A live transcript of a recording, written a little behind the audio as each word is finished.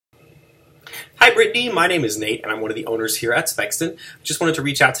Hi Brittany, my name is Nate and I'm one of the owners here at Spexton. Just wanted to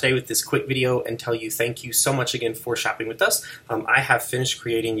reach out today with this quick video and tell you thank you so much again for shopping with us. I have finished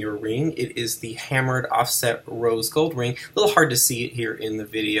creating your ring. It is the hammered offset rose gold ring. A little hard to see it here in the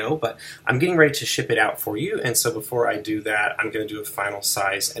video, but I'm getting ready to ship it out for you, and so before I do that, I'm going to do a final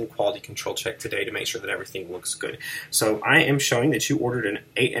size and quality control check today to make sure that everything looks good. So I am showing that you ordered an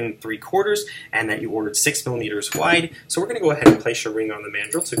 8 3/4 and that you ordered 6 millimeters wide. So we're going to go ahead and place your ring on the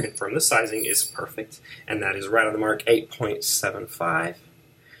mandrel to confirm the sizing is perfect, and that is right on the mark, 8.75.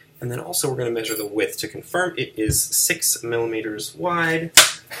 And then also we're going to measure the width to confirm it is 6 millimeters wide.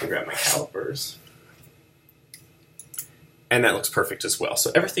 I'll grab my calipers. And that looks perfect as well.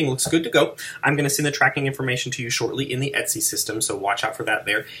 So everything looks good to go. I'm going to send the tracking information to you shortly in the Etsy system, so watch out for that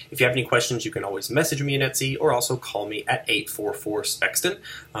there. If you have any questions, you can always message me in Etsy or also call me at 844-SPEXTON.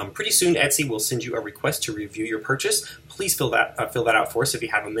 Pretty soon, Etsy will send you a request to review your purchase. Please fill that out for us if you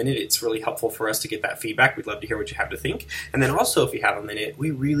have a minute. It's really helpful for us to get that feedback. We'd love to hear what you have to think. And then also, if you have a minute,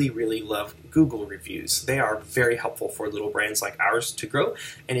 we really love Google reviews. They are very helpful for little brands like ours to grow,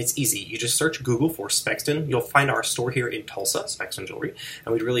 and it's easy. You just search Google for Spexton. You'll find our store here in Tulsa, Spexton Jewelry,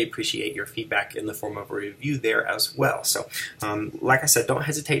 and we'd really appreciate your feedback in the form of a review there as well. So, like I said, don't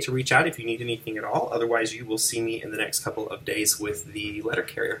hesitate to reach out if you need anything at all. Otherwise, you will see me in the next couple of days with the letter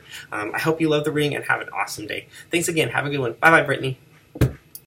carrier. I hope you love the ring and have an awesome day. Thanks again. Have a good one. Bye-bye, Brittany.